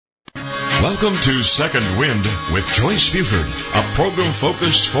Welcome to Second Wind with Joyce Buford, a program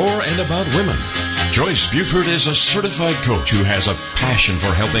focused for and about women. Joyce Buford is a certified coach who has a passion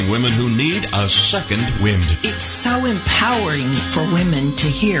for helping women who need a second wind. It's so empowering for women to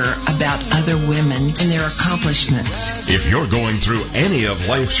hear about other women and their accomplishments. If you're going through any of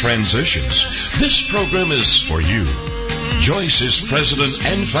life's transitions, this program is for you. Joyce is president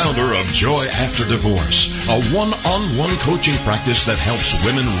and founder of Joy After Divorce, a one-on-one coaching practice that helps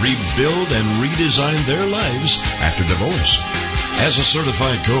women rebuild and redesign their lives after divorce. As a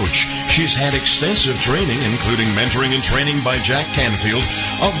certified coach, she's had extensive training, including mentoring and training by Jack Canfield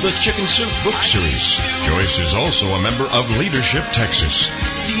of the Chicken Soup book series. Joyce is also a member of Leadership Texas.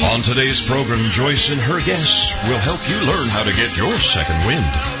 On today's program, Joyce and her guests will help you learn how to get your second wind.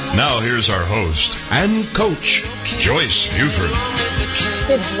 Now here's our host and coach, Joyce Buford.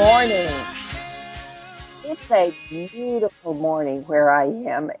 Good morning. It's a beautiful morning where I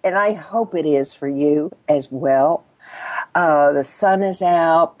am, and I hope it is for you as well. The sun is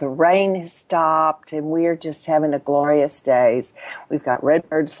out, the rain has stopped, and we're just having a glorious day. We've got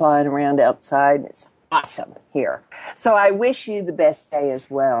redbirds flying around outside. It's awesome here. So I wish you the best day as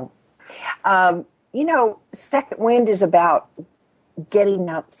well. Second wind is about getting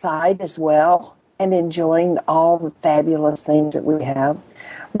outside as well and enjoying all the fabulous things that we have.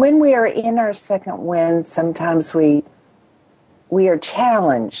 When we are in our second wind, sometimes we are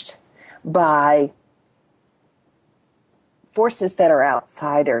challenged by forces that are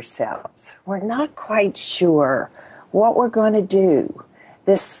outside ourselves. We're not quite sure what we're going to do.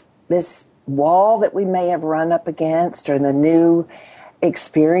 This wall that we may have run up against, or the new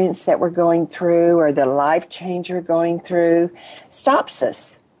experience that we're going through, or the life change we're going through, stops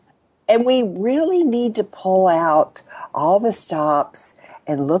us. And we really need to pull out all the stops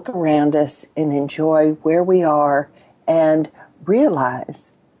and look around us and enjoy where we are and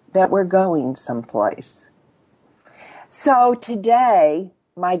realize that we're going someplace. So today,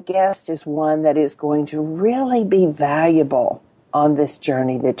 my guest is one that is going to really be valuable on this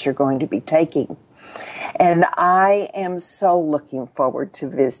journey that you're going to be taking. And I am so looking forward to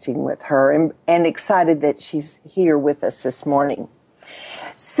visiting with her and excited that she's here with us this morning.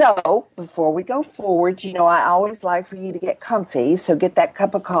 So before we go forward, I always like for you to get comfy. So get that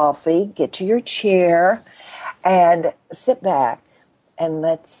cup of coffee, get to your chair, and sit back. And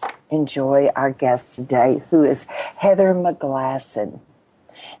let's enjoy our guest today, who is Heather Meglasson.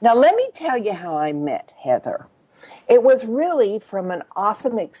 Now, let me tell you how I met Heather. It was really from an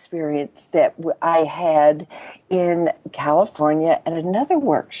awesome experience that I had in California at another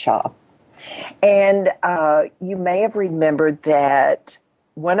workshop. And you may have remembered that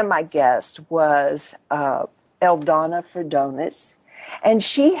one of my guests was Eldonna Fernandez. And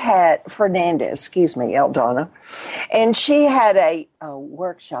she had, Eldonna. And she had a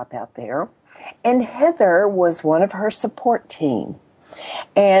workshop out there. And Heather was one of her support team.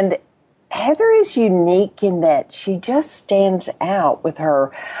 And Heather is unique in that she just stands out with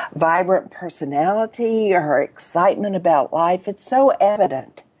her vibrant personality, her excitement about life. It's so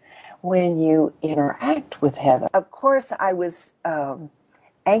evident when you interact with Heather. Of course, I was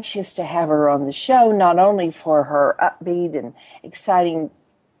anxious to have her on the show, not only for her upbeat and exciting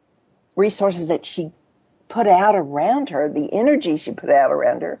resources that she put out around her, the energy she put out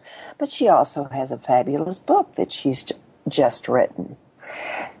around her, but she also has a fabulous book that she's just written.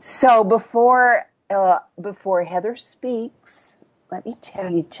 So before Heather speaks, let me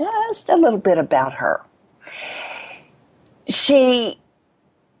tell you just a little bit about her. She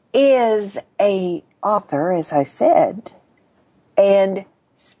is an author, as I said, and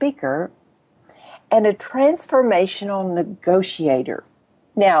speaker, and a transformational negotiator.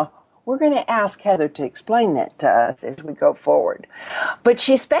 Now, we're going to ask Heather to explain that to us as we go forward. But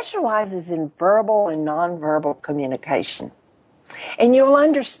she specializes in verbal and nonverbal communication. And you'll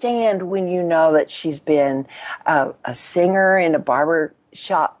understand when you know that she's been a singer in a barber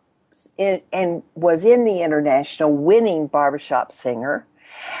shop and was in the international winning barbershop singer.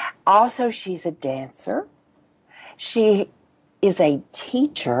 Also, she's a dancer. She is a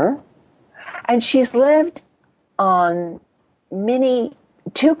teacher, and she's lived on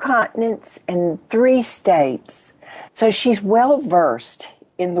 2 continents and 3 states. So she's well versed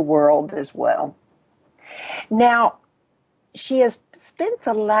in the world as well. Now, she has spent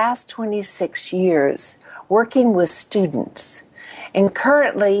the last 26 years working with students and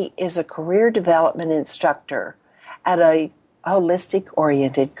currently is a career development instructor at a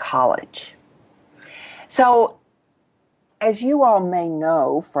holistic-oriented college. So, as you all may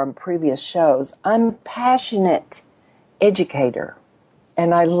know from previous shows, I'm a passionate educator,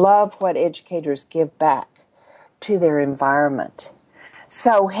 and I love what educators give back to their environment.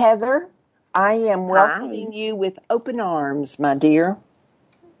 So, Heather, I am Hi. welcoming you with open arms, my dear.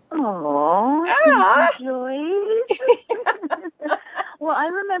 Oh, thank you, Ah! Joyce. Well, I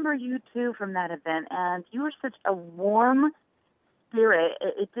remember you too from that event, and you were such a warm spirit.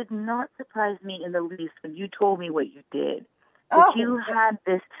 It did not surprise me in the least when you told me what you did. That Oh, you had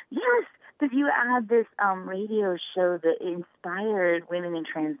this, yes, that you had this radio show that inspired women in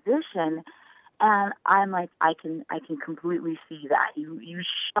transition, and I'm like, I can completely see that. You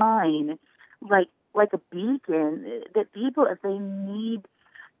shine like a beacon that people, if they need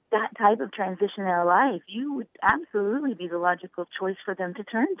that type of transition in their life, you would absolutely be the logical choice for them to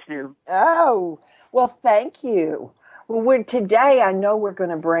turn to. oh, well, thank you. Well, today I know we're going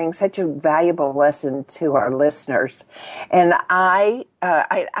to bring such a valuable lesson to our listeners, and I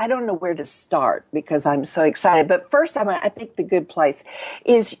don't know where to start because I'm so excited. But first, I think the good place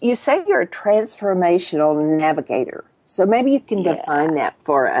is you say you're a transformational navigator, so maybe you can Yeah. define that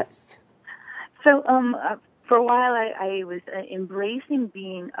for us. So, for a while, I was embracing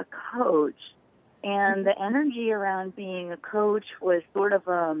being a coach, and the energy around being a coach was sort of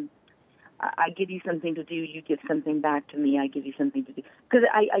I give you something to do, you give something back to me, I give you something to do. Because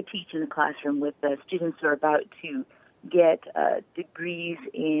I teach in the classroom with students who are about to get degrees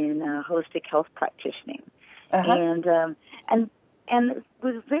in holistic health practitioning. Uh-huh. And it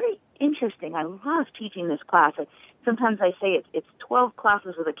was very interesting. I love teaching this class. Sometimes I say it's 12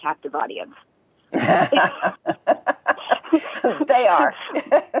 classes with a captive audience. They are.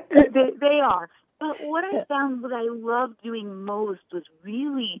 they are. But what I found, what I loved doing most was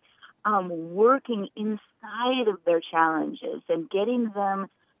really working inside of their challenges and getting them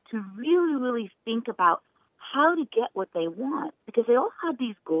to really, really think about how to get what they want. Because they all had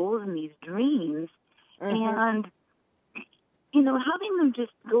these goals and these dreams. Mm-hmm. And, you know, having them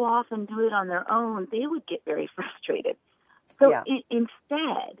just go off and do it on their own, they would get very frustrated. So Yeah.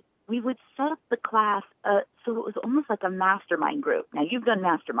 instead, we would set up the class so it was almost like a mastermind group. Now, you've done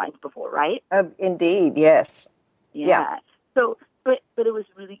masterminds before, right? Indeed, yes. Yeah. Yeah. So, but it was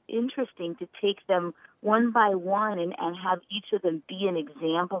really interesting to take them one by one and have each of them be an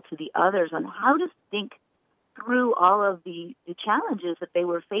example to the others on how to think through all of the challenges that they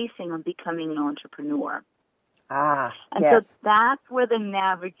were facing on becoming an entrepreneur. Ah, And so yes. that's where the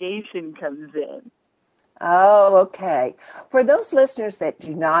navigation comes in. Oh, okay. For those listeners that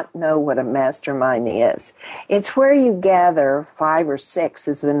do not know what a mastermind is, it's where you gather 5 or 6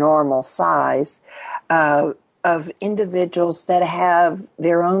 is the normal size of individuals that have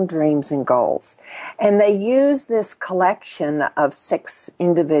their own dreams and goals. And they use this collection of 6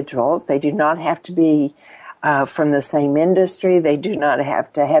 individuals. They do not have to be from the same industry. They do not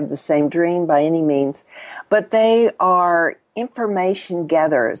have to have the same dream by any means, but they are information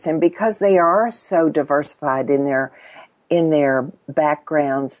gatherers, and because they are so diversified in their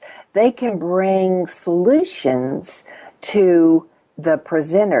backgrounds, they can bring solutions to the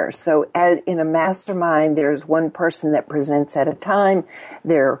presenter. So in a mastermind, there's one person that presents at a time,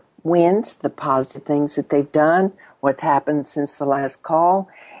 their wins, the positive things that they've done, what's happened since the last call,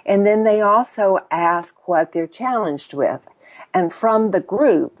 and then they also ask what they're challenged with. And from the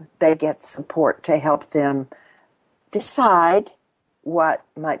group, they get support to help them decide what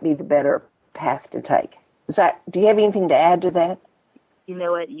might be the better path to take. Do you have anything to add to that? You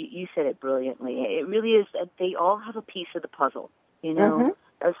know what? You said it brilliantly. It really is. They all have a piece of the puzzle. You know,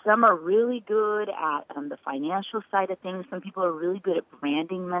 some are really good at the financial side of things. Some people are really good at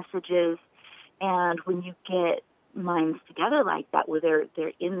branding messages. And when you get minds together like that, where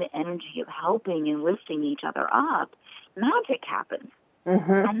they're in the energy of helping and lifting each other up, magic happens.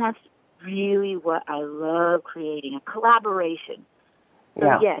 And that's really what I love creating, a collaboration. So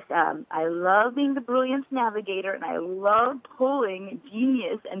Yeah. yes, I love being the Brilliance Navigator, and I love pulling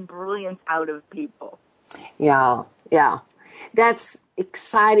genius and brilliance out of people. Yeah, yeah. That's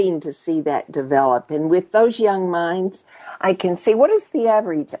exciting to see that develop. And with those young minds, I can see, what is the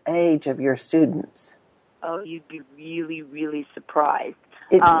average age of your students? Oh, you'd be really, really surprised.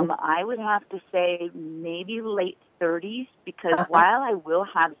 It's I would have to say maybe late 30s, because while I will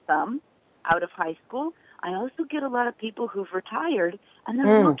have some out of high school, I also get a lot of people who've retired and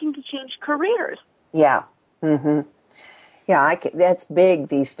they're looking to change careers. Yeah. Yeah, that's big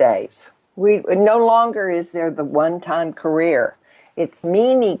these days. We no longer is there the one-time career. It's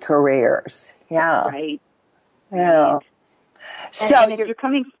mini careers. Yeah. Right. Yeah. Right. So and if you're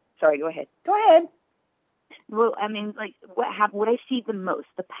coming, sorry, go ahead. Go ahead. Well, I mean, like what I see the most,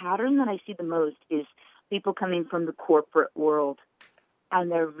 the pattern that I see the most is people coming from the corporate world, and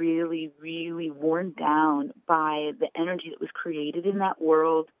they're really, really worn down by the energy that was created in that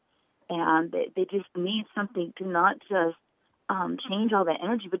world, and they just need something to not just change all that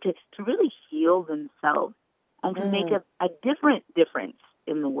energy, but to really heal themselves and to make a different difference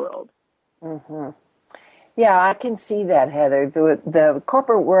in the world. Mm-hmm. Yeah, I can see that, Heather. The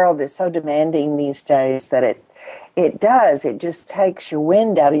corporate world is so demanding these days that it just takes your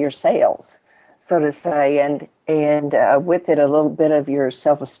wind out of your sails, so to say, and with it a little bit of your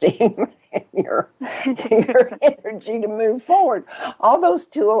self-esteem and your energy to move forward. All those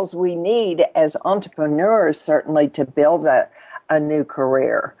tools we need as entrepreneurs, certainly, to build a new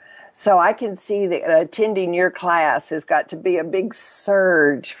career. So I can see that attending your class has got to be a big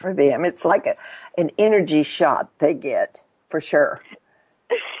surge for them. It's like an energy shot they get, for sure.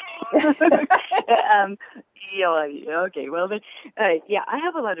 Okay. Well, yeah, I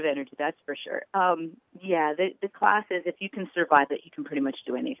have a lot of energy, that's for sure. The class is, if you can survive it, you can pretty much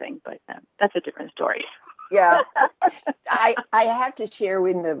do anything, but that's a different story. Yeah. I have to share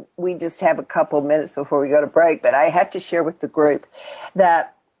we just have a couple minutes before we go to break, but I have to share with the group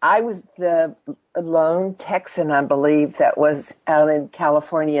that I was the lone Texan, I believe, that was out in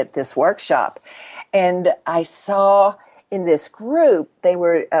California at this workshop. And I saw in this group, they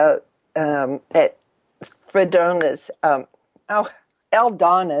were at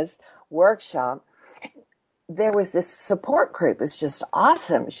Eldonna's workshop. There was this support group. It's just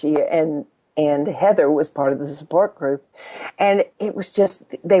awesome. She and Heather was part of the support group. And it was just,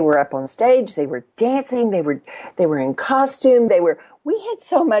 they were up on stage, they were dancing, they were in costume, we had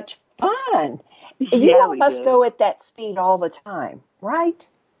so much fun. You all must go at that speed all the time, right?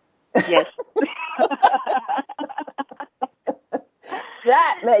 Yes.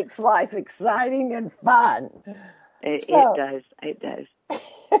 That makes life exciting and fun. It does.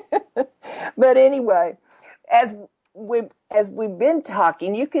 But anyway, as we've been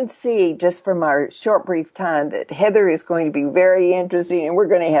talking, you can see just from our short, brief time that Heather is going to be very interesting, and we're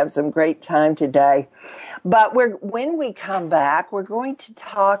going to have some great time today. But when we come back, we're going to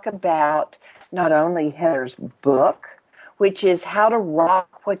talk about not only Heather's book, which is How to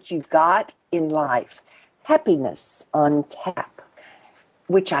Rock What You've Got in Life, Happiness on Tap,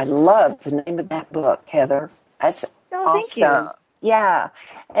 which I love the name of that book, Heather. That's awesome. Thank you. Yeah.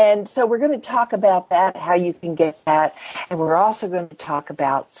 And so we're going to talk about that, how you can get that. And we're also going to talk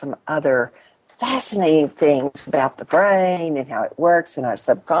about some other fascinating things about the brain and how it works and our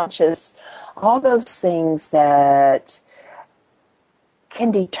subconscious, all those things that can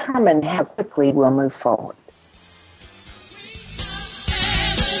determine how quickly we'll move forward.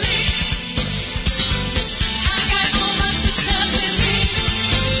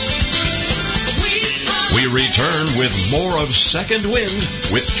 We return with more of Second Wind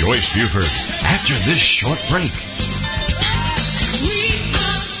with Joyce Buford after this short break.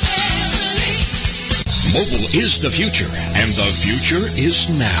 Mobile is the future, and the future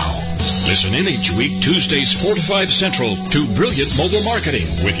is now. Listen in each week, Tuesdays 4 to 5 Central, to Brilliant Mobile Marketing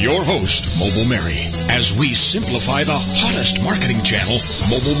with your host, Mobile Mary, as we simplify the hottest marketing channel,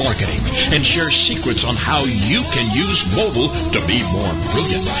 mobile marketing, and share secrets on how you can use mobile to be more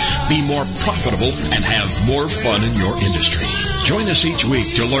brilliant, be more profitable, and have more fun in your industry. Join us each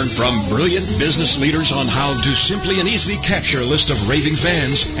week to learn from brilliant business leaders on how to simply and easily capture a list of raving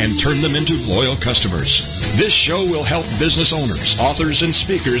fans and turn them into loyal customers. This show will help business owners, authors, and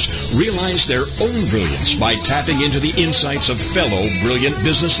speakers realize their own brilliance by tapping into the insights of fellow brilliant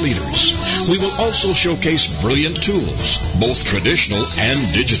business leaders. We will also showcase brilliant tools, both traditional and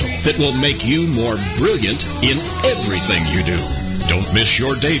digital, that will make you more brilliant in everything you do. Don't miss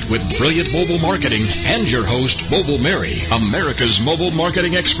your date with Brilliant Mobile Marketing and your host, Mobile Mary, America's mobile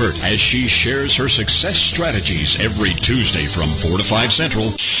marketing expert, as she shares her success strategies every Tuesday from 4 to 5 Central.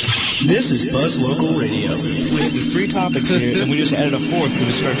 This is Buzz Local Radio. There's 3 topics here, and we just added a 4th because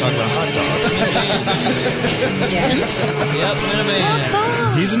we started talking about hot dogs. Yes. Yep, I'm in a band.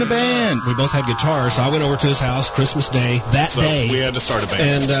 He's in a band. We both had guitars, so I went over to his house Christmas Day day. We had to start a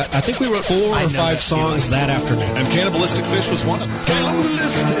band. And I think we wrote 4 or 5 songs that afternoon. And Cannibalistic Fish was one of them.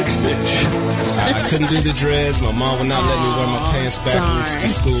 Cannibalistic Fish. I couldn't do the dreads. My mom would not let me wear my pants backwards to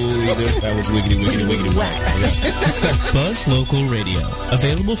school either. That was wiggity, wiggity, wiggity, whack. Buzz Local Radio.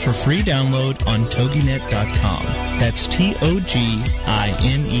 Available for free download on toginet.com. That's TOGINET.com.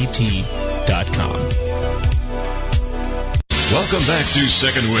 Welcome back to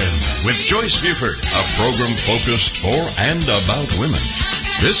Second Wind with Joyce Buford, a program focused for and about women.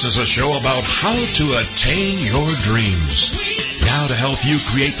 This is a show about how to attain your dreams. Now to help you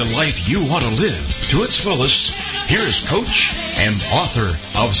create the life you want to live to its fullest, here is coach and author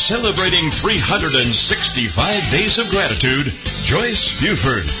of Celebrating 365 Days of Gratitude, Joyce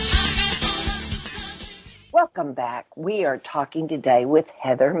Buford. Welcome back. We are talking today with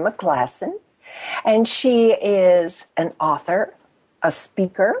Heather Meglasson. And she is an author, a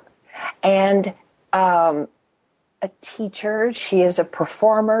speaker, and a teacher. She is a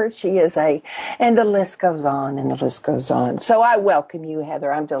performer. And the list goes on and the list goes on. So I welcome you,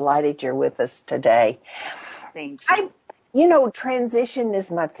 Heather. I'm delighted you're with us today. Thank you. Transition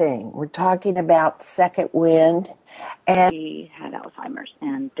is my thing. We're talking about second wind. And She had Alzheimer's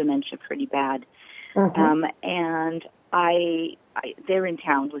and dementia pretty bad. Mm-hmm. And they're in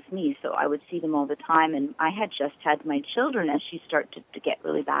town with me, so I would see them all the time. And I had just had my children as she started to get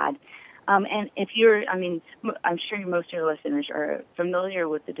really bad. And if I'm sure most of your listeners are familiar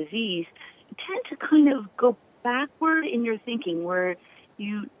with the disease, you tend to kind of go backward in your thinking where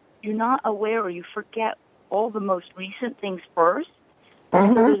you're not aware or you forget all the most recent things first.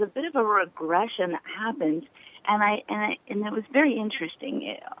 And so there's a bit of a regression that happens. And it was very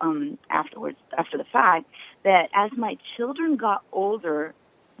interesting afterwards, after the fact, that as my children got older,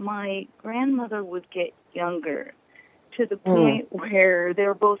 my grandmother would get younger to the point where they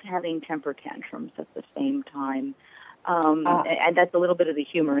were both having temper tantrums at the same time. And that's a little bit of the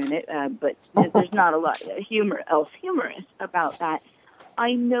humor in it, but there's not a lot else humorous about that.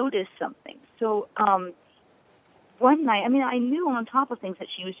 I noticed something. So one night, I knew on top of things that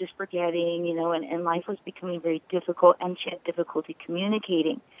she was just forgetting, and life was becoming very difficult, and she had difficulty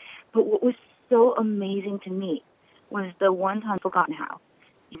communicating. But what was so amazing to me was the one time, I've forgotten how,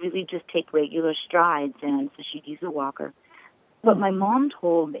 you really just take regular strides, and so she'd use a walker. But my mom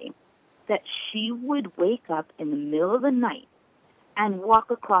told me that she would wake up in the middle of the night and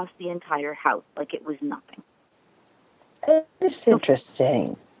walk across the entire house like it was nothing. It's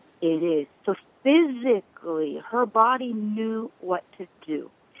interesting. It is. So physically, her body knew what to do.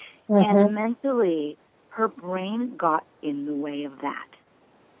 And mentally, her brain got in the way of that.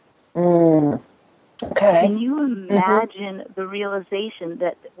 Okay. Can you imagine the realization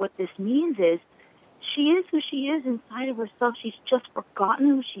that what this means is she is who she is inside of herself. She's just forgotten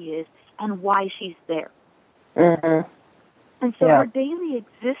who she is and why she's there. And so her daily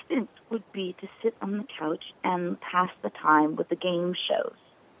existence would be to sit on the couch and pass the time with the game shows.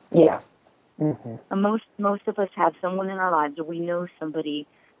 Yeah. And most of us have someone in our lives, or we know somebody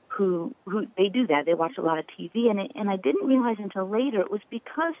who they do that. They watch a lot of TV, and I didn't realize until later it was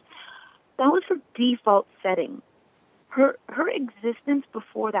because that was her default setting. Her existence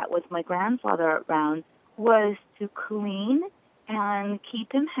before that, with my grandfather around, was to clean and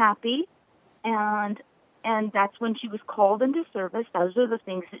keep him happy, and that's when she was called into service. Those are the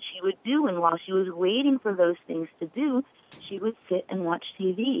things that she would do, and while she was waiting for those things to do, she would sit and watch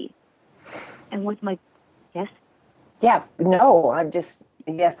TV. And with my, yes? Yeah, no, I'm just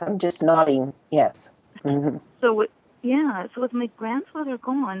nodding, yes. So with my grandfather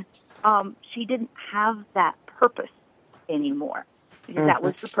gone, she didn't have that purpose anymore, because that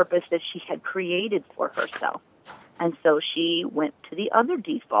was the purpose that she had created for herself. And so she went to the other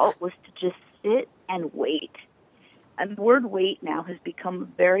default, was to just sit and wait. And the word wait now has become a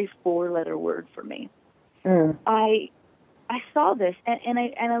very four-letter word for me. I saw this, and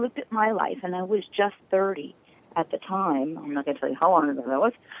I looked at my life, and I was just 30 at the time. I'm not going to tell you how long ago that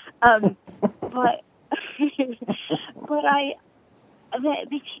was. But that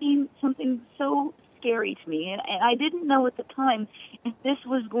became something so scary to me, and I didn't know at the time if this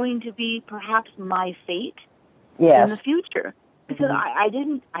was going to be perhaps my fate in the future, because I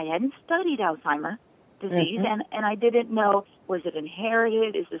hadn't studied Alzheimer's disease, and I didn't know, was it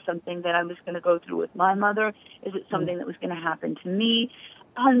inherited? Is this something that I was going to go through with my mother? Is it something that was going to happen to me?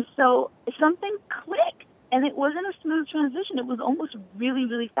 And so something clicked, and it wasn't a smooth transition. It was almost really,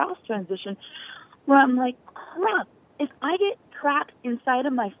 really fast transition, where I'm like, crap, if I get trapped inside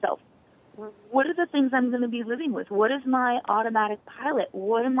of myself, what are the things I'm going to be living with? What is my automatic pilot?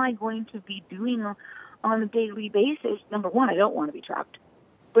 What am I going to be doing on a daily basis? Number one, I don't want to be trapped.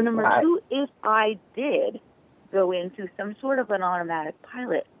 But number two, if I did go into some sort of an automatic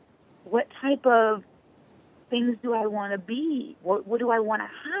pilot, what type of things do I want to be? What do I want to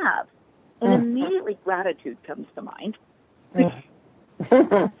have? And immediately gratitude comes to mind. And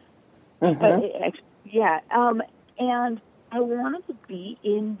I wanted to be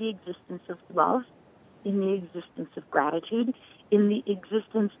in the existence of love, in the existence of gratitude, in the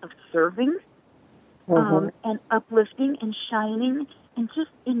existence of serving, and uplifting and shining and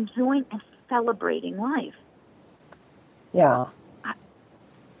just enjoying and celebrating life. Yeah.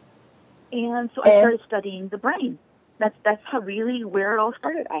 And so I started studying the brain. That's how really where it all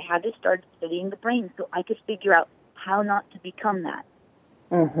started. I had to start studying the brain so I could figure out how not to become that.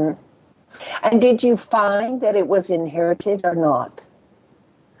 And did you find that it was inherited or not?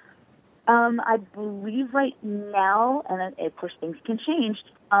 I believe right now, and of course things can change,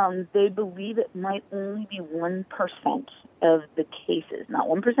 they believe it might only be 1% of the cases, not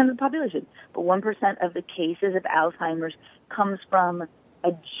 1% of the population, but 1% of the cases of Alzheimer's comes from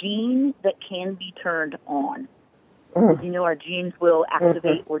a gene that can be turned on. You know, our genes will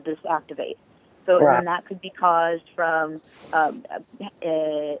activate or disactivate. So and that could be caused from,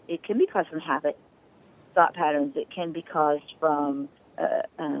 it can be caused from habit, thought patterns. It can be caused from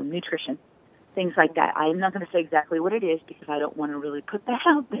nutrition, things like that. I'm not going to say exactly what it is because I don't want to really put that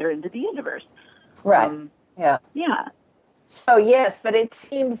out there into the universe. Right. Yeah. So yes, but it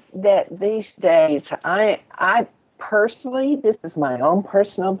seems that these days, I personally, this is my own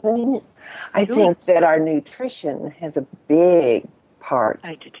personal opinion, I think that our nutrition has a big part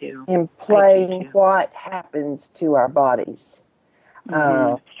in playing what happens to our bodies.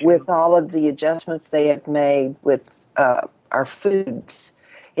 With all of the adjustments they have made with our foods,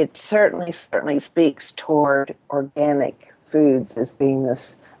 it certainly speaks toward organic foods as being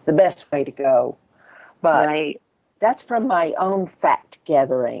the best way to go. But that's from my own fact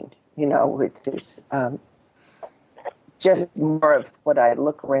gathering, you know, which is just more of what I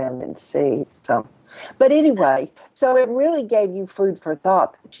look around and see. So, but anyway, so it really gave you food for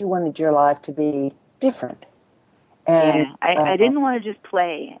thought that you wanted your life to be different. And, I didn't want to just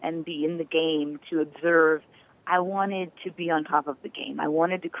play and be in the game to observe. I wanted to be on top of the game. I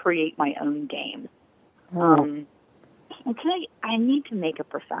wanted to create my own game. And I need to make a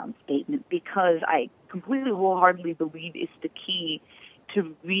profound statement because I completely wholeheartedly believe it's the key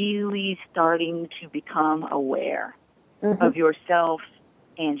to really starting to become aware of yourself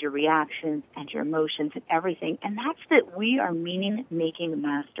and your reactions and your emotions and everything. And that's that we are meaning-making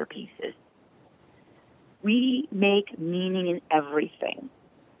masterpieces. We make meaning in everything.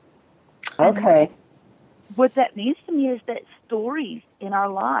 Okay. And what that means to me is that stories in our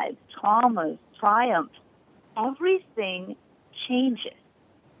lives, traumas, triumphs, everything changes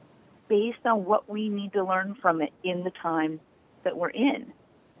based on what we need to learn from it in the time that we're in.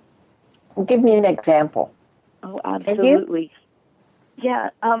 Give me an example. Oh, absolutely. Yeah,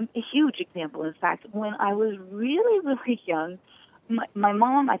 a huge example. In fact, when I was really, really young, my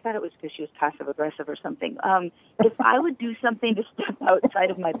mom, I thought it was because she was passive-aggressive or something. If I would do something to step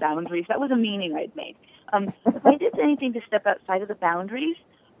outside of my boundaries, that was a meaning I'd made. If I did anything to step outside of the boundaries,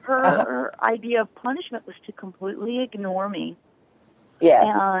 her idea of punishment was to completely ignore me. Yes.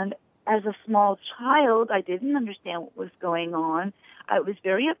 And as a small child, I didn't understand what was going on. I was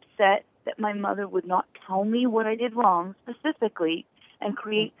very upset that my mother would not tell me what I did wrong specifically and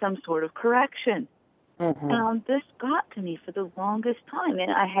create some sort of correction. And this got to me for the longest time,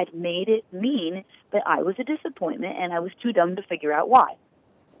 and I had made it mean that I was a disappointment and I was too dumb to figure out why.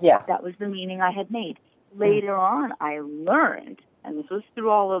 Yeah. That was the meaning I had made. Later on, I learned, and this was through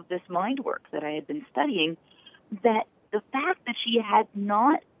all of this mind work that I had been studying, that the fact that she had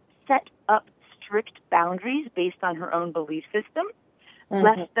not set up strict boundaries based on her own belief system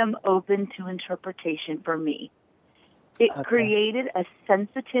left them open to interpretation for me. It created a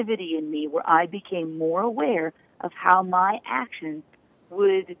sensitivity in me where I became more aware of how my actions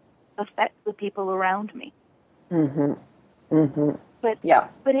would affect the people around me. But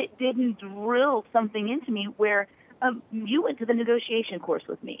it didn't drill something into me where you went to the negotiation course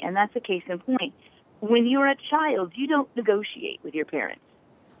with me, and that's a case in point. When you're a child, you don't negotiate with your parents.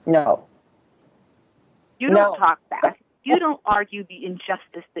 No. You don't talk back. You don't argue the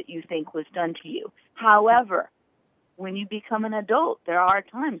injustice that you think was done to you. However, when you become an adult, there are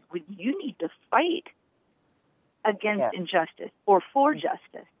times when you need to fight against injustice or for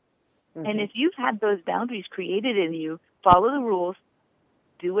justice. And if you've had those boundaries created in you, follow the rules,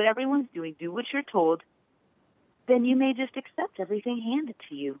 do what everyone's doing, do what you're told, then you may just accept everything handed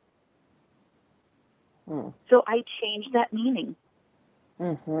to you. So I changed that meaning.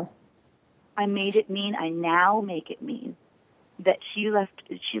 I made it mean, I now make it mean that she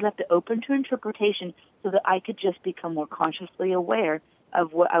left it open to interpretation so that I could just become more consciously aware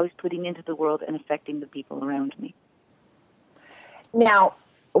of what I was putting into the world and affecting the people around me. Now,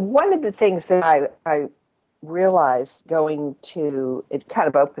 one of the things that I realized going to, it kind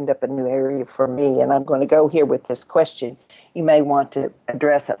of opened up a new area for me, and I'm going to go here with this question. You may want to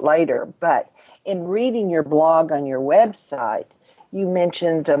address it later, but in reading your blog on your website, you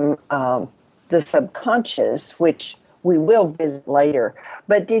mentioned the subconscious, which we will visit later.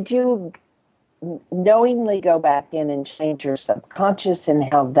 But did you knowingly go back in and change your subconscious and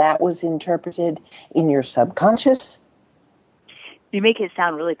how that was interpreted in your subconscious? You make it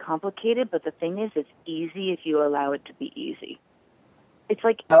sound really complicated, but the thing is, it's easy if you allow it to be easy. It's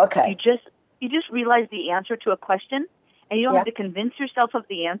like you just realize the answer to a question, and you don't have to convince yourself of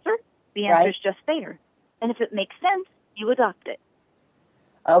the answer. The answer is just fair. And if it makes sense, you adopt it.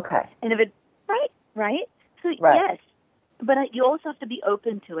 Okay. And if it, right? So, yes. But you also have to be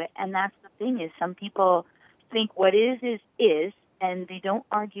open to it. And that's the thing is some people think what is, and they don't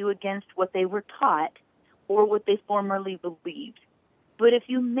argue against what they were taught or what they formerly believed. But if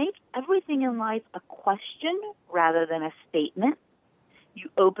you make everything in life a question rather than a statement, you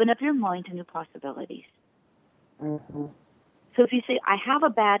open up your mind to new possibilities. Mm-hmm. So if you say, I have a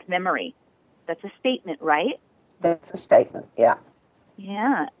bad memory, that's a statement, right? That's a statement, yeah.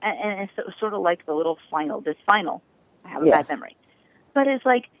 Yeah, and it's sort of like the little final. I have a bad memory. But it's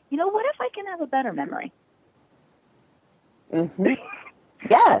like, what if I can have a better memory? Mm-hmm.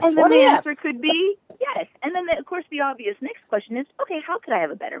 Yes. And then the answer could be yes. And then, of course, the obvious next question is, okay, how could I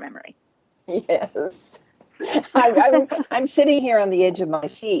have a better memory? Yes. I'm sitting here on the edge of my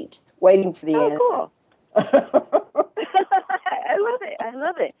seat waiting for the answer. Cool. I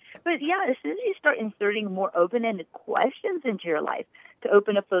love it. But, as soon as you start inserting more open-ended questions into your life to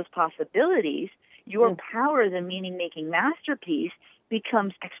open up those possibilities, your power as a meaning-making masterpiece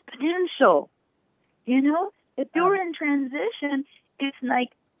becomes exponential. If you're in transition,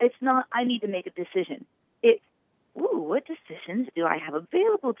 it's not, I need to make a decision. It's, what decisions do I have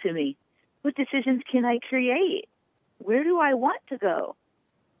available to me? What decisions can I create? Where do I want to go?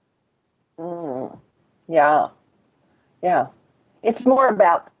 Yeah. It's more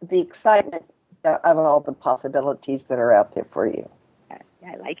about the excitement of all the possibilities that are out there for you.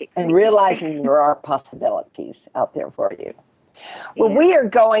 I like it. And realizing there are possibilities out there for you. Well, we are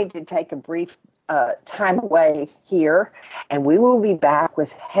going to take a brief time away here, and we will be back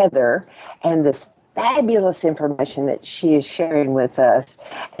with Heather and this fabulous information that she is sharing with us,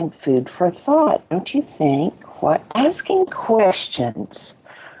 and food for thought. Don't you think? What asking questions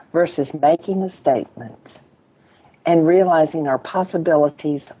versus making a statement and realizing our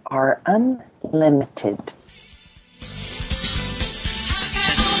possibilities are unlimited.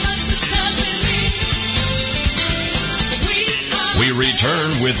 We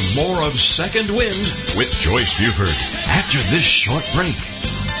return with more of Second Wind with Joyce Buford after this short break.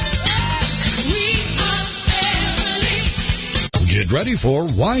 Get ready for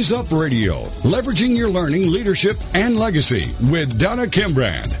Wise Up Radio, leveraging your learning, leadership, and legacy with Donna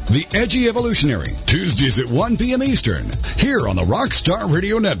Kimbrand, the Edgy Evolutionary, Tuesdays at 1 p.m. Eastern, here on the Rockstar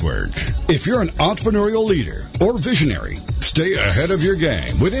Radio Network. If you're an entrepreneurial leader or visionary, stay ahead of your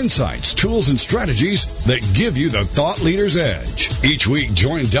game with insights, tools, and strategies that give you the thought leader's edge. Each week,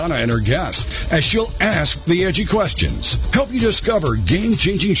 join Donna and her guests as she'll ask the edgy questions, help you discover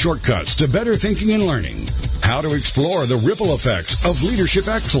game-changing shortcuts to better thinking and learning, how to explore the ripple effects of leadership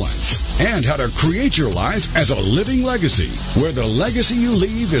excellence, and how to create your life as a living legacy, where the legacy you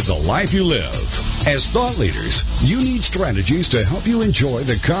leave is the life you live. As thought leaders, you need strategies to help you enjoy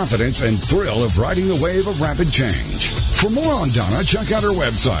the confidence and thrill of riding the wave of rapid change. For more on Donna, check out her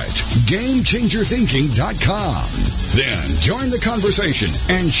website, GameChangerThinking.com. Then join the conversation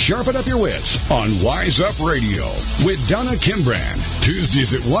and sharpen up your wits on Wise Up Radio with Donna Kimbrand,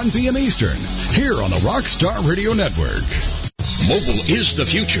 Tuesdays at 1 p.m. Eastern, here on the Rockstar Radio Network. Mobile is the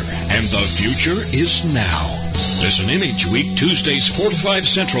future, and the future is now. Listen in each week, Tuesdays 4 to 5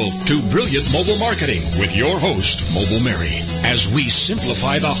 Central, to Brilliant Mobile Marketing with your host, Mobile Mary, as we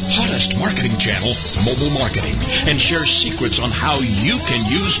simplify the hottest marketing channel, mobile marketing, and share secrets on how you can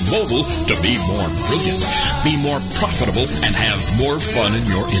use mobile to be more brilliant, be more profitable, and have more fun in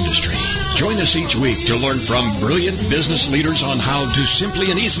your industry. Join us each week to learn from brilliant business leaders on how to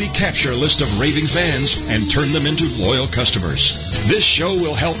simply and easily capture a list of raving fans and turn them into loyal customers. This show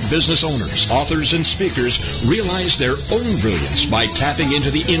will help business owners, authors, and speakers realize their own brilliance by tapping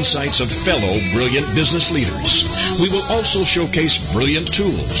into the insights of fellow brilliant business leaders. We will also showcase brilliant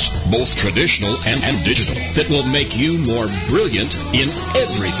tools, both traditional and digital, that will make you more brilliant in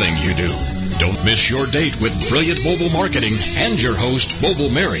everything you do. Don't miss your date with Brilliant Mobile Marketing and your host, Mobile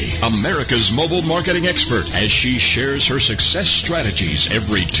Mary, America's mobile marketing expert, as she shares her success strategies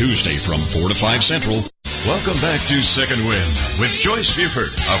every Tuesday from 4 to 5 Central. Welcome back to Second Wind with Joyce Buford,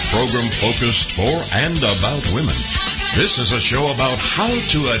 a program focused for and about women. This is a show about how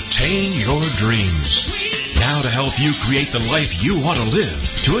to attain your dreams. Now to help you create the life you want to live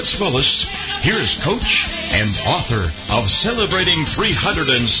to its fullest, here is Coach and author of Celebrating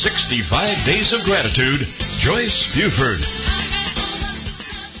 365 Days of Gratitude, Joyce Buford.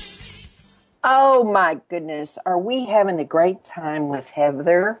 Oh, my goodness. Are we having a great time with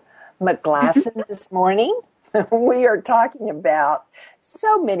Heather Meglasson this morning? We are talking about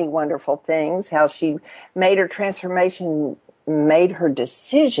so many wonderful things, how she made her transformation, made her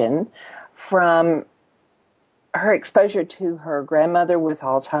decision from her exposure to her grandmother with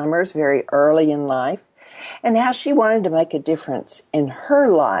Alzheimer's very early in life, and how she wanted to make a difference in her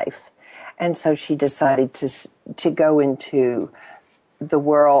life. And so she decided to go into the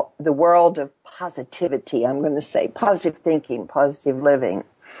world of positivity. I'm going to say positive thinking, positive living.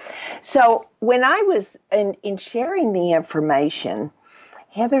 So when I was in sharing the information,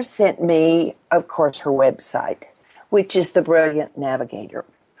 Heather sent me, of course, her website, which is the Brilliant Navigator.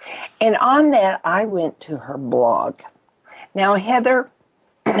 And on that, I went to her blog. Now, Heather,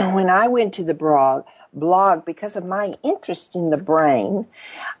 when I went to the blog, because of my interest in the brain,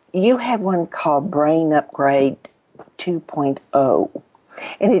 you have one called Brain Upgrade 2.0.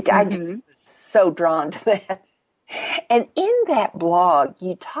 And I just was so drawn to that. And in that blog,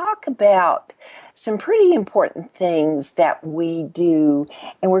 you talk about some pretty important things that we do,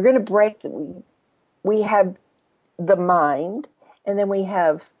 and we're going to break them. We have the mind, and then we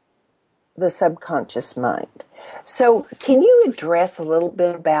have the subconscious mind. So can you address a little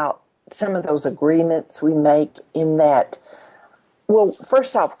bit about some of those agreements we make in that? Well,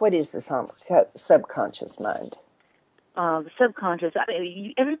 first off, what is the subconscious mind? The subconscious,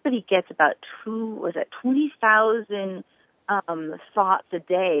 everybody gets about 20,000 thoughts a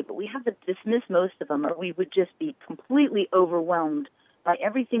day, but we have to dismiss most of them, or we would just be completely overwhelmed by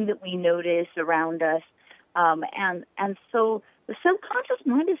everything that we notice around us. And so the subconscious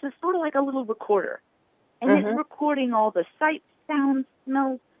mind is sort of like a little recorder, and it's recording all the sights, sounds,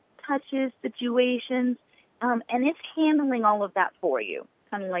 smells, touches, situations, and it's handling all of that for you.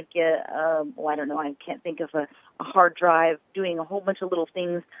 Kind of like, I don't know, I can't think of a hard drive doing a whole bunch of little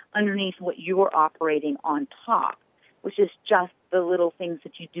things underneath what you're operating on top, which is just the little things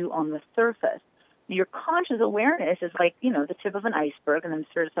that you do on the surface. Your conscious awareness is like, the tip of an iceberg, and I'm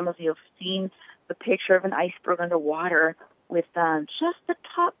sure some of you have seen the picture of an iceberg underwater with just the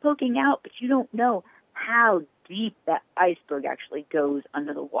top poking out, but you don't know how deep that iceberg actually goes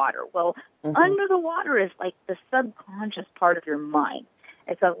under the water. Well, under the water is like the subconscious part of your mind.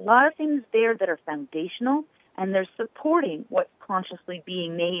 It's a lot of things there that are foundational, and they're supporting what's consciously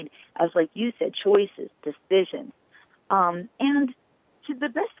being made as, like you said, choices, decisions. And the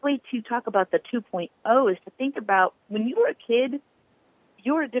best way to talk about the 2.0 is to think about when you were a kid,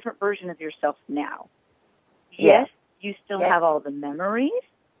 you're a different version of yourself now. Yes, you still have all the memories,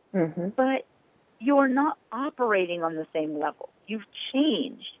 but you're not operating on the same level. You've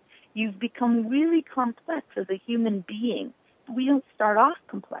changed. You've become really complex as a human being. We don't start off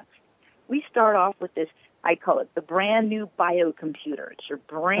complex. We start off with this, I call it the brand new biocomputer. It's your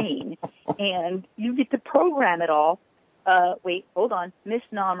brain, and you get to program it all. Wait, hold on,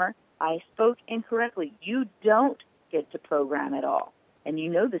 misnomer. I spoke incorrectly. You don't get to program it all. And you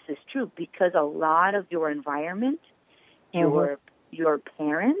know this is true because a lot of your environment, your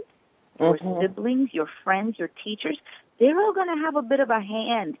parents, your siblings, your friends, your teachers, they're all going to have a bit of a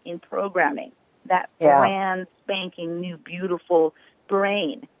hand in programming that brand spanking new beautiful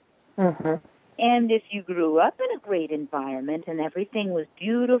brain. And if you grew up in a great environment and everything was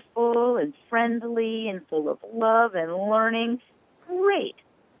beautiful and friendly and full of love and learning, great.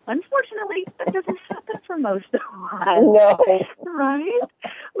 Unfortunately, that doesn't happen for most of us. No. Right?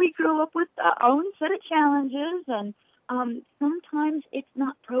 We grow up with our own set of challenges, and sometimes it's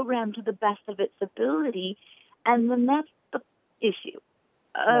not programmed to the best of its ability, and then that's the issue.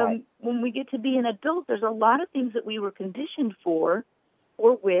 When we get to be an adult, there's a lot of things that we were conditioned for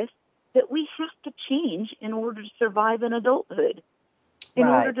or with that we have to change in order to survive in adulthood, in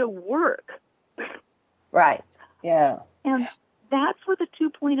order to work. Right, yeah. And that's where the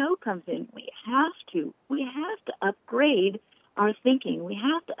 2.0 comes in. We have to upgrade our thinking. We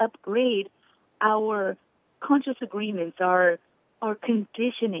have to upgrade our conscious agreements, our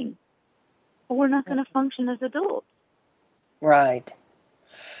conditioning, or we're not going to function as adults. Right.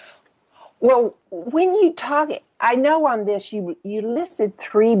 Well, when you talk, I know on this you listed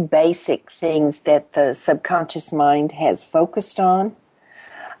 3 basic things that the subconscious mind has focused on.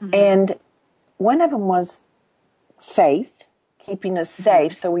 And one of them was safe, keeping us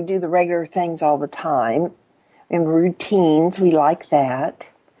safe. So we do the regular things all the time. And routines, we like that.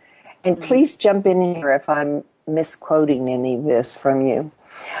 And please jump in here if I'm misquoting any of this from you.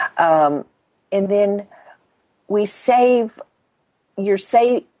 And then we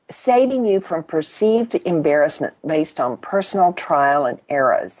saving you from perceived embarrassment based on personal trial and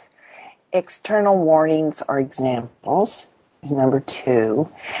errors. External warnings are examples, is number 2.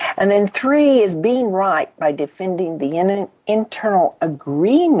 And then 3 is being right by defending the internal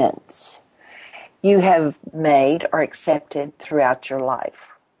agreements you have made or accepted throughout your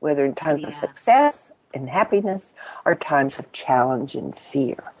life, whether in times of success and happiness or times of challenge and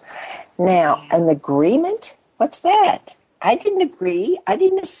fear. Now, an agreement, What's that? I didn't agree. I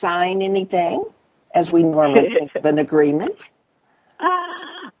didn't assign anything, as we normally think of an agreement.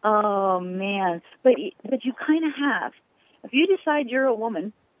 Oh, man. But you kind of have. If you decide you're a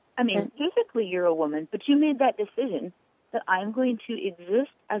woman, I mean, physically you're a woman, but you made that decision that I'm going to exist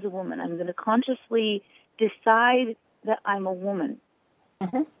as a woman. I'm going to consciously decide that I'm a woman.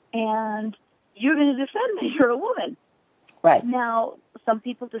 Mm-hmm. And you're going to defend that you're a woman. Right. Now, some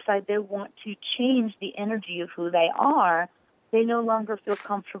people decide they want to change the energy of who they are. They no longer feel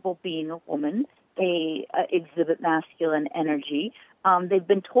comfortable being a woman. They exhibit masculine energy. They've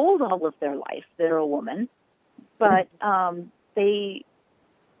been told all of their life they're a woman, but they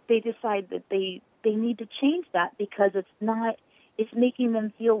decide that they need to change that because it's making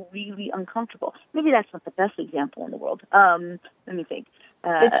them feel really uncomfortable. Maybe that's not the best example in the world. Let me think.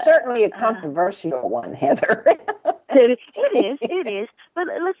 It's certainly a controversial one, Heather. It is. But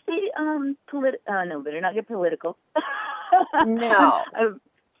let's say, no, better not get political. No. I'm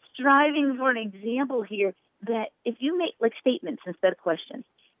striving for an example here that if you make, like, statements instead of questions,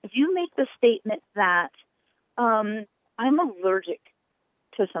 if you make the statement that I'm allergic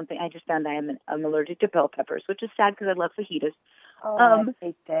to something, I just found I'm allergic to bell peppers, which is sad because I love fajitas. Oh, I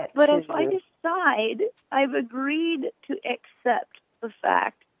hate that but too. if I decide I've agreed to accept the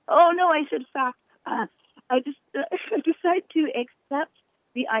fact, oh no, I said fact. I decide to accept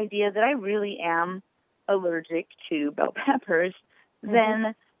the idea that I really am allergic to bell peppers.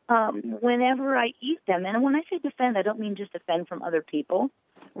 Then whenever I eat them, and when I say defend, I don't mean just defend from other people,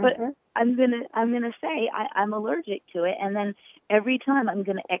 but I'm gonna say I'm allergic to it, and then every time I'm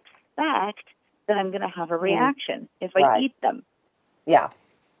gonna expect that I'm gonna have a reaction if I eat them. Yeah.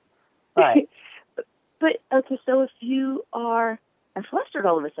 Right. But okay, so if you are, I'm flustered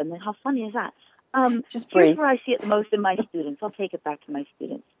all of a sudden. How funny is that? Just breathe. Here's where I see it the most in my students. I'll take it back to my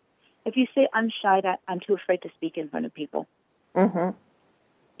students. If you say, I'm shy, I'm too afraid to speak in front of people. Mm-hmm.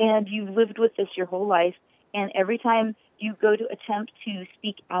 And you've lived with this your whole life, and every time you go to attempt to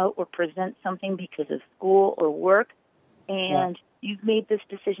speak out or present something because of school or work, and you've made this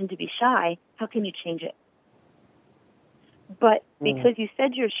decision to be shy, how can you change it? But because you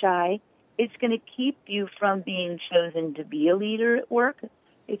said you're shy, it's going to keep you from being chosen to be a leader at work.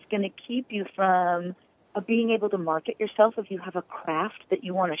 It's going to keep you from being able to market yourself if you have a craft that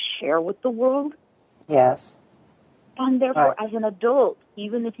you want to share with the world. Yes. And therefore, as an adult,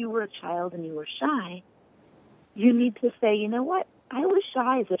 even if you were a child and you were shy, you need to say, you know what? I was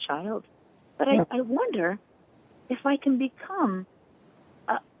shy as a child, but I wonder if I can become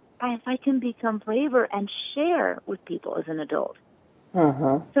braver and share with people as an adult.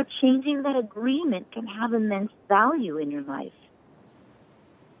 Mm-hmm. So changing that agreement can have immense value in your life.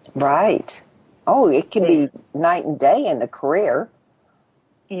 Right. Oh, it can be night and day in a career.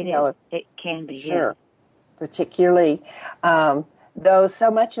 It can be, sure. Particularly, though so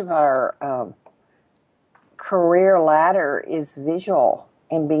much of our career ladder is visual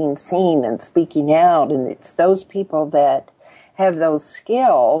and being seen and speaking out, and it's those people that have those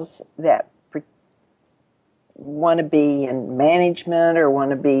skills that want to be in management or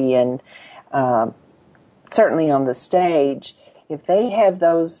want to be in, certainly on the stage. If they have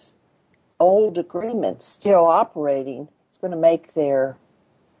those old agreements still operating, it's going to make their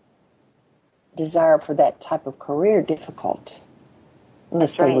desire for that type of career difficult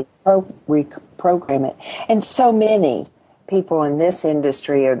unless they reprogram it. And so many people in this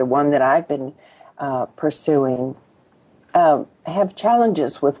industry, or the one that I've been pursuing, have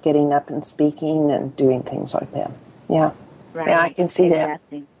challenges with getting up and speaking and doing things like that. Yeah. Right. Yeah, I can see that.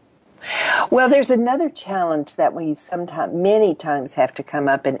 Well, there's another challenge that we many times have to come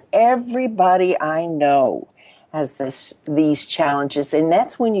up, and everybody I know has these challenges, and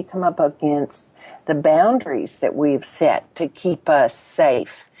that's when you come up against the boundaries that we've set to keep us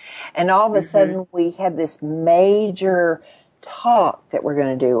safe. And all of a sudden we have this major talk that we're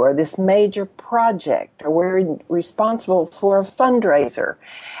going to do, or this major project, or we're responsible for a fundraiser,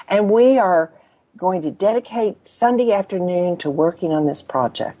 and we are going to dedicate Sunday afternoon to working on this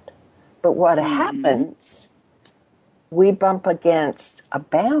project. But what happens, we bump against a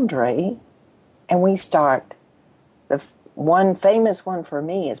boundary, and we start, the one famous one for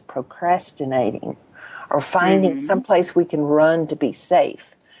me is procrastinating, or finding someplace we can run to be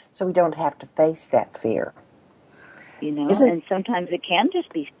safe so we don't have to face that fear. And sometimes it can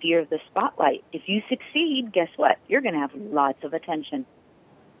just be fear of the spotlight. If you succeed, guess what? You're going to have lots of attention.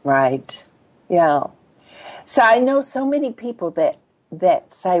 Right. Yeah. So I know so many people that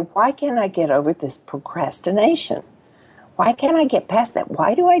say, why can't I get over this procrastination? Why can't I get past that?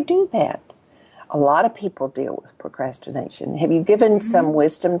 Why do I do that? A lot of people deal with procrastination. Have you given some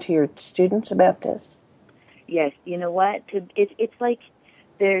wisdom to your students about this? Yes. You know what? It's like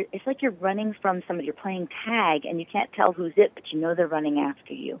you're running from somebody. You're playing tag, and you can't tell who's it, but you know they're running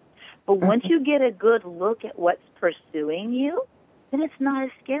after you. But once you get a good look at what's pursuing you, then it's not as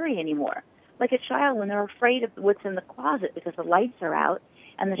scary anymore. Like a child when they're afraid of what's in the closet because the lights are out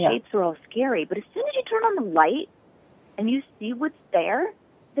and the shapes are all scary. But as soon as you turn on the light and you see what's there,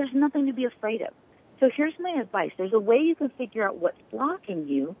 there's nothing to be afraid of. So here's my advice. There's a way you can figure out what's blocking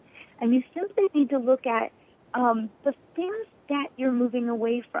you, and you simply need to look at the things that you're moving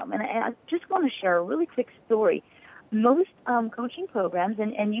away from. And I just want to share a really quick story. Most coaching programs,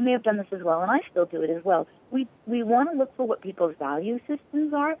 and you may have done this as well, and I still do it as well, we want to look for what people's value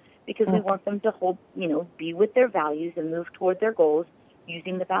systems are because we want them to be with their values and move toward their goals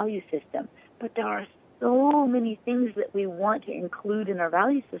using the value system. But there are so many things that we want to include in our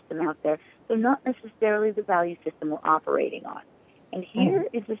value system out there. They're not necessarily the value system we're operating on. And here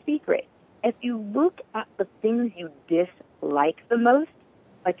is the secret. If you look at the things you dislike the most,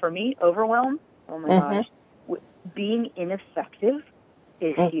 like for me, overwhelm, oh my gosh, being ineffective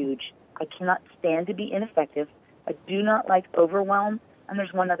is huge. I cannot stand to be ineffective. I do not like overwhelm. And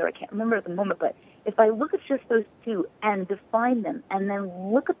there's one other I can't remember at the moment, but if I look at just those two and define them and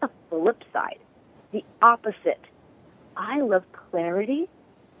then look at the flip side, the opposite, I love clarity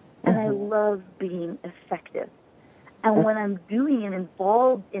and I love being effective. And when I'm doing and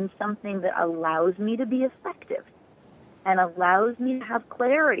involved in something that allows me to be effective and allows me to have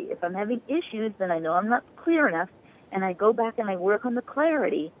clarity, if I'm having issues, then I know I'm not clear enough, and I go back and I work on the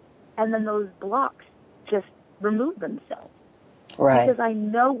clarity, and then those blocks just remove themselves. Right. Because I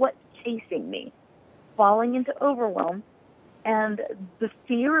know what's chasing me, falling into overwhelm and the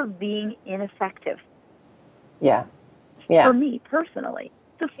fear of being ineffective. Yeah. For me, personally.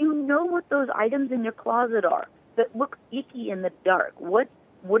 So if you know what those items in your closet are that look icky in the dark, what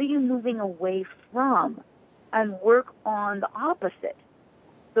are you moving away from? And work on the opposite.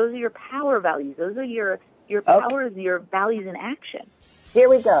 Those are your power values. Those are your powers, your values in action. Here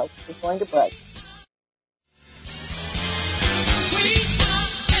we go. We're going to break.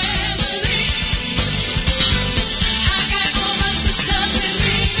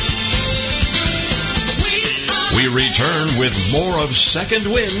 We return with more of Second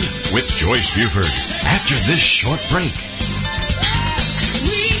Wind with Joyce Buford after this short break.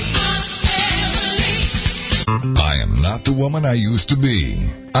 I am not the woman I used to be.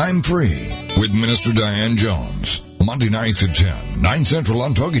 I'm free with Minister Diane Jones. Monday nights at 10, 9 Central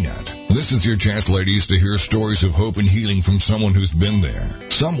on TogiNet. This is your chance, ladies, to hear stories of hope and healing from someone who's been there.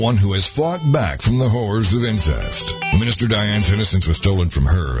 Someone who has fought back from the horrors of incest. Minister Diane's innocence was stolen from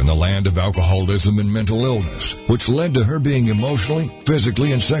her in the land of alcoholism and mental illness, which led to her being emotionally,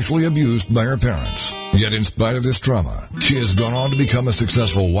 physically, and sexually abused by her parents. Yet in spite of this trauma, she has gone on to become a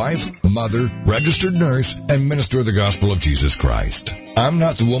successful wife, mother, registered nurse, and minister of the gospel of Jesus Christ. I'm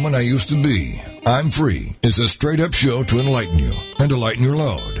not the woman I used to be. I'm Free is a straight-up show to enlighten you and to lighten your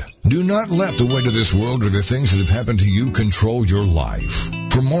load. Do not let the weight of this world or the things that have happened to you control your life.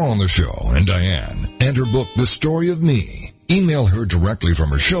 For more on the show and Diane and her book, The Story of Me, email her directly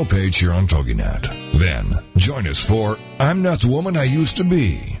from her show page here on TogiNet. Then, join us for I'm Not the Woman I Used to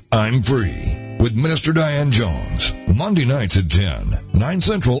Be. I'm Free with Minister Diane Jones. Monday nights at 10, 9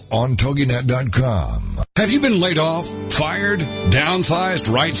 Central on TogiNet.com. Have you been laid off, fired,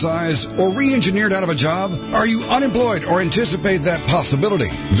 downsized, right-sized, or re-engineered out of a job? Are you unemployed or anticipate that possibility?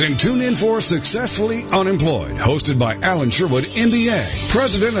 Then tune in for Successfully Unemployed, hosted by Alan Sherwood, MBA,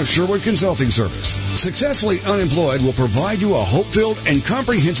 President of Sherwood Consulting Service. Successfully Unemployed will provide you a hope-filled and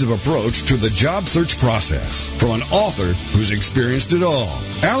comprehensive approach to the job search process from an author who's experienced it all.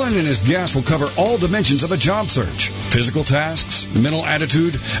 Alan and his guests will cover all dimensions of a job search: physical tasks, mental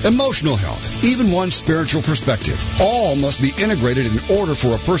attitude, emotional health, even one's spiritual perspective. All must be integrated in order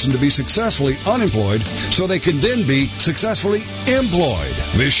for a person to be successfully unemployed so they can then be successfully employed.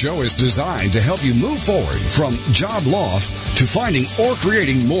 This show is designed to help you move forward from job loss to finding or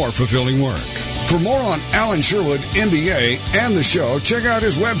creating more fulfilling work. For more on Alan Sherwood, MBA, and the show, check out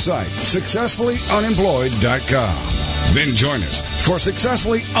his website, successfullyunemployed.com. Then join us for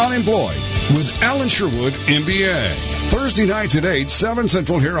Successfully Unemployed with Alan Sherwood, MBA. Thursday nights at 8, 7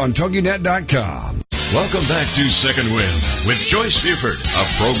 Central here on TogiNet.com. Welcome back to Second Wind with Joyce Buford, a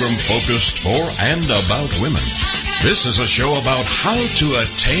program focused for and about women. This is a show about how to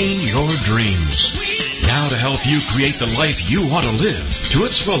attain your dreams. Now to help you create the life you want to live to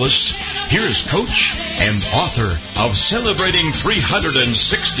its fullest, here is coach and author of Celebrating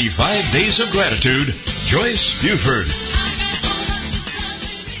 365 Days of Gratitude, Joyce Buford.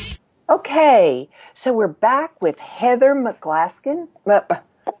 Okay, so we're back with Heather Meglasson.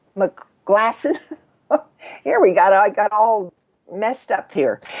 I got all messed up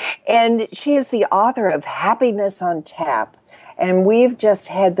here. And she is the author of Happiness on Tap. And we've just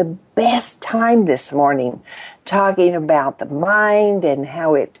had the best time this morning talking about the mind and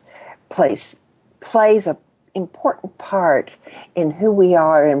how it plays an important part in who we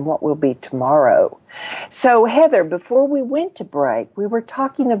are and what we'll be tomorrow. So, Heather, before we went to break, we were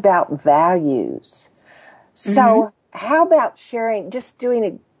talking about values. So, how about just doing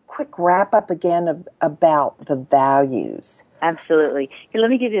a quick wrap up again about the values? Absolutely. Here,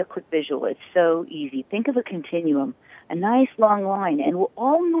 let me give you a quick visual. It's so easy. Think of a continuum, a nice long line, and we're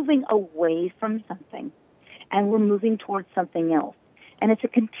all moving away from something, and we're moving towards something else. And it's a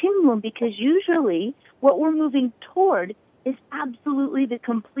continuum because usually what we're moving toward is absolutely the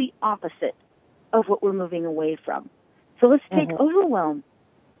complete opposite of what we're moving away from. So let's take overwhelm.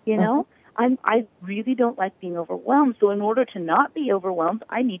 You know, I really don't like being overwhelmed. So in order to not be overwhelmed,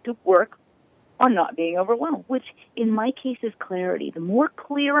 I need to work on not being overwhelmed, which in my case is clarity. The more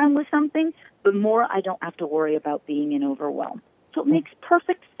clear I'm with something, the more I don't have to worry about being in overwhelm. So it makes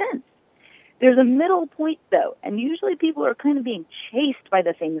perfect sense. There's a middle point, though, and usually people are kind of being chased by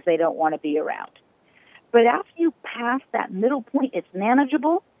the things they don't want to be around. But after you pass that middle point, it's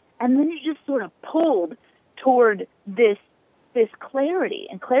manageable, and then you just sort of pulled toward this clarity.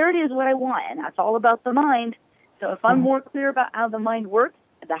 And clarity is what I want, and that's all about the mind. So if I'm more clear about how the mind works,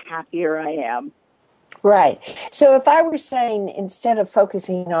 the happier I am. Right. So if I were saying, instead of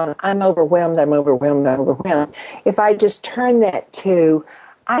focusing on I'm overwhelmed, if I just turn that to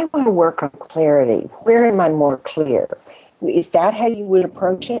I want to work on clarity. Where am I more clear? Is that how you would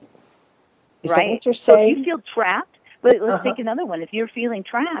approach it? Is that what you're saying? So if you feel trapped, but let's take another one. If you're feeling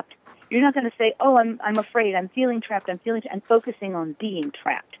trapped, you're not going to say, oh, I'm afraid, I'm feeling trapped, and focusing on being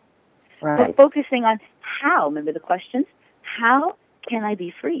trapped. Right. But focusing on how, remember the questions, how can I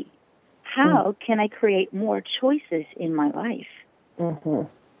be free? How can I create more choices in my life?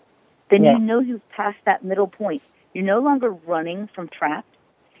 Then you know you've passed that middle point. You're no longer running from trapped.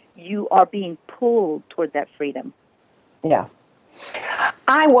 You are being pulled toward that freedom. Yeah.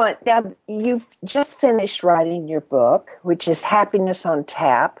 Now, you've just finished writing your book, which is Happiness on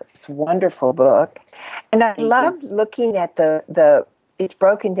Tap. It's a wonderful book. And I loved looking at it's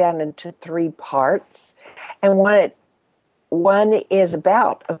broken down into 3 parts. And one is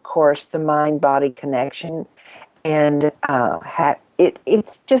about, of course, the mind-body connection. And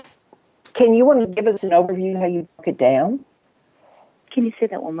it's just, you want to give us an overview how you broke it down? Can you say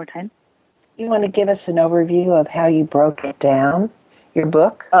that one more time? You want to give us an overview of how you broke it down, your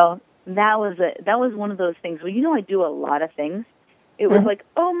book? Oh, that was one of those things. Well, I do a lot of things. It was like,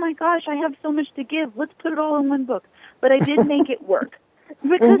 oh my gosh, I have so much to give. Let's put it all in one book. But I did make it work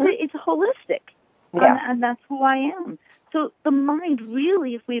because it's holistic, and that's who I am. So the mind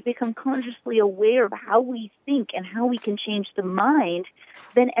really, if we become consciously aware of how we think and how we can change the mind,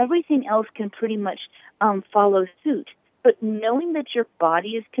 then everything else can pretty much follow suit. But knowing that your body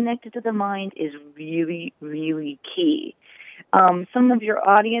is connected to the mind is really, really key. Some of your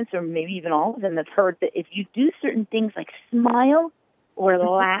audience, or maybe even all of them, have heard that if you do certain things like smile or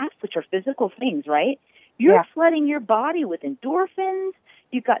laugh, which are physical things, right? You're flooding your body with endorphins.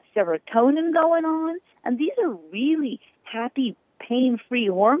 You've got serotonin going on. And these are really happy, pain-free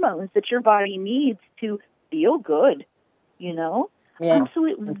hormones that your body needs to feel good,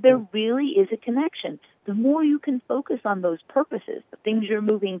 there really is a connection. The more you can focus on those purposes, the things you're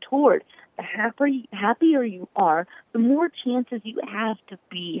moving toward, the happier you are, the more chances you have to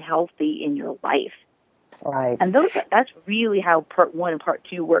be healthy in your life. Right. And that's really how part 1 and part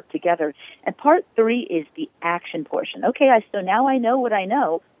 2 work together. And part 3 is the action portion. Okay, so now I know what I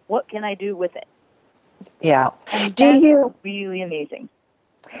know. What can I do with it? Yeah. And that's really amazing.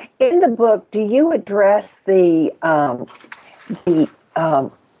 In the book, do you address the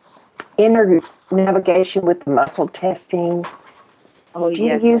inner navigation with the muscle testing? Oh, do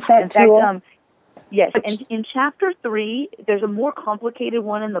you use that in tool? Fact, yes. And in chapter 3, there's a more complicated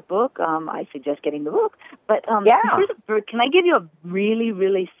one in the book. I suggest getting the book. But can I give you a really,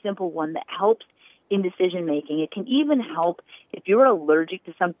 really simple one that helps in decision making? It can even help if you're allergic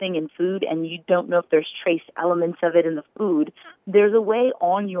to something in food and you don't know if there's trace elements of it in the food. There's a way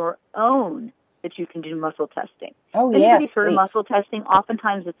on your own that you can do muscle testing. Oh, Anybody's heard of muscle testing?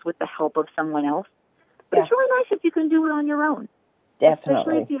 Oftentimes it's with the help of someone else. But it's really nice if you can do it on your own. Definitely.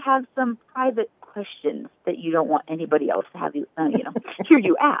 Especially if you have some private questions that you don't want anybody else to have you, hear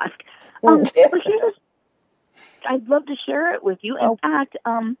you ask. But I'd love to share it with you. In fact,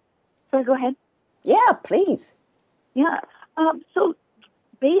 sorry, go ahead. Yeah, please. Yeah. So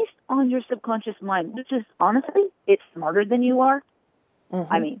based on your subconscious mind, which is honestly, it's smarter than you are.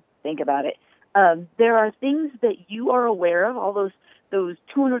 I mean, think about it. There are things that you are aware of, all those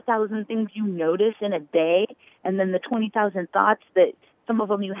 200,000 things you notice in a day, and then the 20,000 thoughts that some of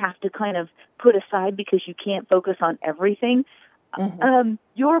them you have to kind of put aside because you can't focus on everything.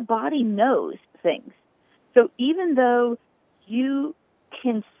 Your body knows things. So even though you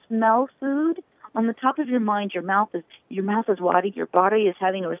can smell food, on the top of your mind, your mouth is watering. Your body is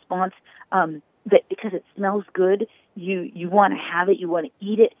having a response that because it smells good, you want to have it, you want to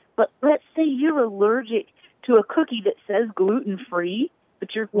eat it. But let's say you're allergic to a cookie that says gluten-free,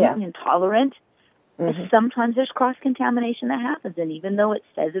 but you're gluten intolerant. Sometimes there's cross-contamination that happens, and even though it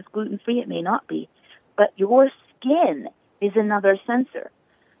says it's gluten-free, it may not be. But your skin is another sensor.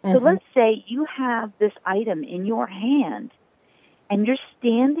 So let's say you have this item in your hand, and you're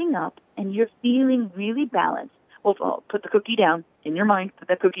standing up, and you're feeling really balanced. Well, put the cookie down in your mind. Put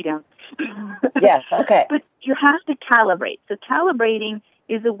that cookie down. Yes, okay. But you have to calibrate. So calibrating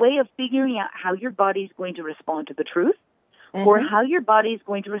is a way of figuring out how your body is going to respond to the truth, or how your body is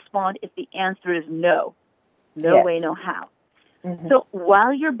going to respond if the answer is no. No way, no how. So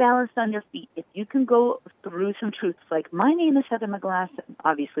while you're balanced on your feet, if you can go through some truths like, my name is Heather Meglasson,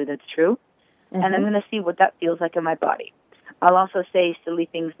 obviously that's true, and I'm going to see what that feels like in my body. I'll also say silly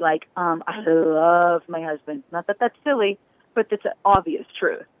things like, I love my husband. Not that that's silly, but it's an obvious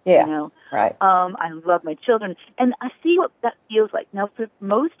truth. Yeah, you know? right. I love my children. And I see what that feels like. Now, for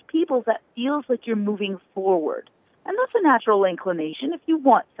most people, that feels like you're moving forward. And that's a natural inclination. If you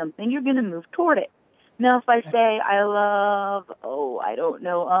want something, you're going to move toward it. Now, if I say, I love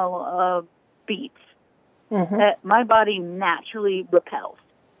beets, my body naturally repels.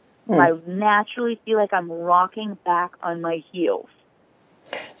 I naturally feel like I'm rocking back on my heels.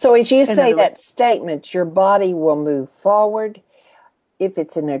 So as you say that statement, your body will move forward if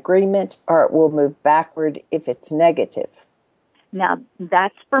it's an agreement, or it will move backward if it's negative. Now,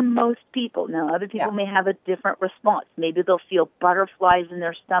 that's for most people. Now, other people may have a different response. Maybe they'll feel butterflies in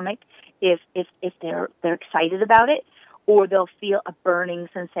their stomach if they're excited about it, or they'll feel a burning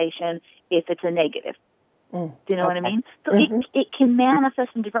sensation if it's a negative. Do you know what I mean? So it can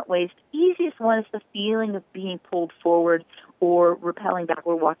manifest in different ways. The easiest one is the feeling of being pulled forward or repelling back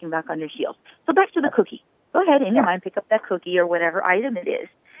or walking back on your heels. So back to the cookie. Go ahead, in your mind, pick up that cookie or whatever item it is.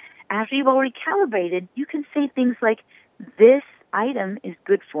 After you've already calibrated, you can say things like, this item is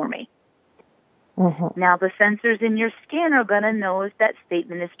good for me. Now, the sensors in your skin are going to know if that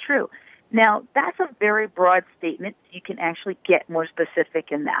statement is true. Now, that's a very broad statement. You can actually get more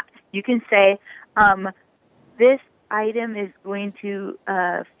specific in that. You can say, this item is going to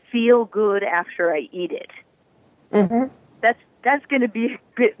feel good after I eat it. That's going to be a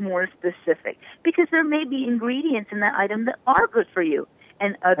bit more specific, because there may be ingredients in that item that are good for you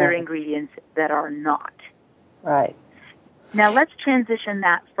and other ingredients that are not. Right. Now, let's transition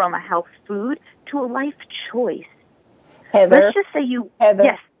that from a health food to a life choice. Heather, let's just say Heather,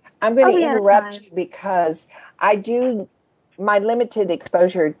 yes. I'm going to interrupt you because my limited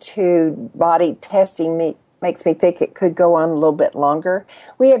exposure to body testing makes me think it could go on a little bit longer.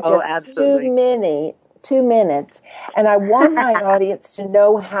 We have just 2 minutes, and I want my audience to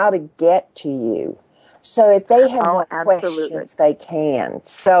know how to get to you. So if they have more questions, they can.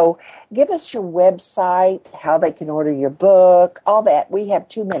 So give us your website, how they can order your book, all that. We have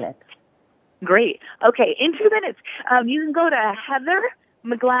 2 minutes. Great. Okay, in 2 minutes, you can go to Heather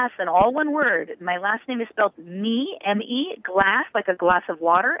Meglasson, all one word. My last name is spelled M-E, glass, like a glass of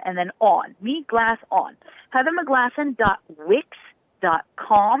water, and then on. Glass on.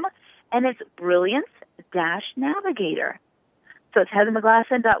 HeatherMeglasson.wix.com, and it's Brilliance-Navigator. So it's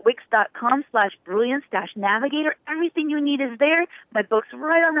heathermeglasson.wix.com/brilliance-navigator. Everything you need is there. My book's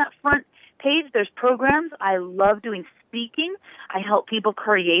right on that front page. There's programs. I love doing speaking. I help people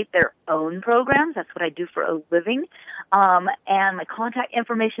create their own programs. That's what I do for a living. And my contact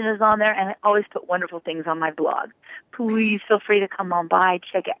information is on there, and I always put wonderful things on my blog. Please feel free to come on by,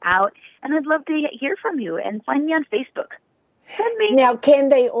 check it out, and I'd love to hear from you, and find me on Facebook. Send me. Now, can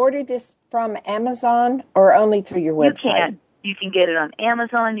they order this from Amazon or only through your website? You can. You can get it on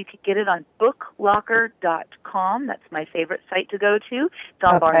Amazon. You can get it on booklocker.com. That's my favorite site to go to. It's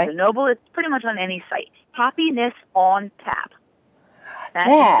on Barnes & Noble. It's pretty much on any site. Happiness on Tap.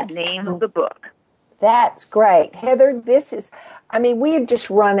 That's the name of the book. That's great. Heather, we have just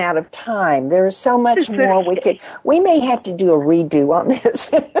run out of time. There is so much more we may have to do a redo on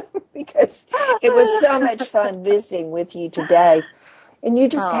this because it was so much fun visiting with you today. And you're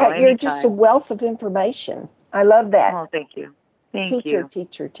just a wealth of information. I love that. Oh, thank you. Thank you.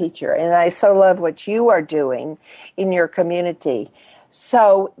 Teacher. And I so love what you are doing in your community.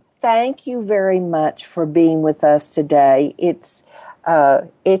 So thank you very much for being with us today.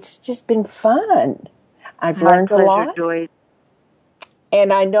 It's just been fun. I've My learned a pleasure, lot. Joyce.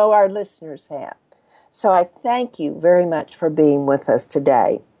 And I know our listeners have. So I thank you very much for being with us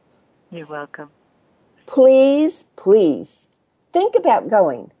today. You're welcome. Please, please think about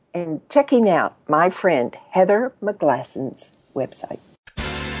going and checking out my friend Heather Meglasson's website.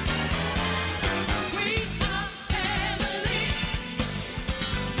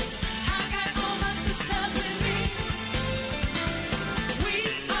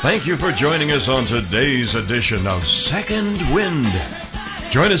 Thank you for joining us on today's edition of Second Wind.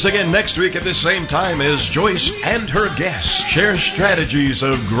 Join us again next week at the same time as Joyce and her guests share strategies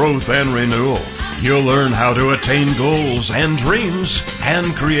of growth and renewal. You'll learn how to attain goals and dreams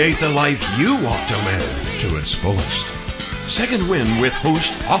and create the life you want to live to its fullest. Second Wind with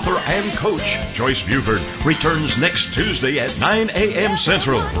host, author, and coach Joyce Buford returns next Tuesday at 9 a.m.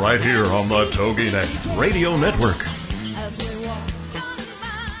 Central right here on the TogiNet Radio Network.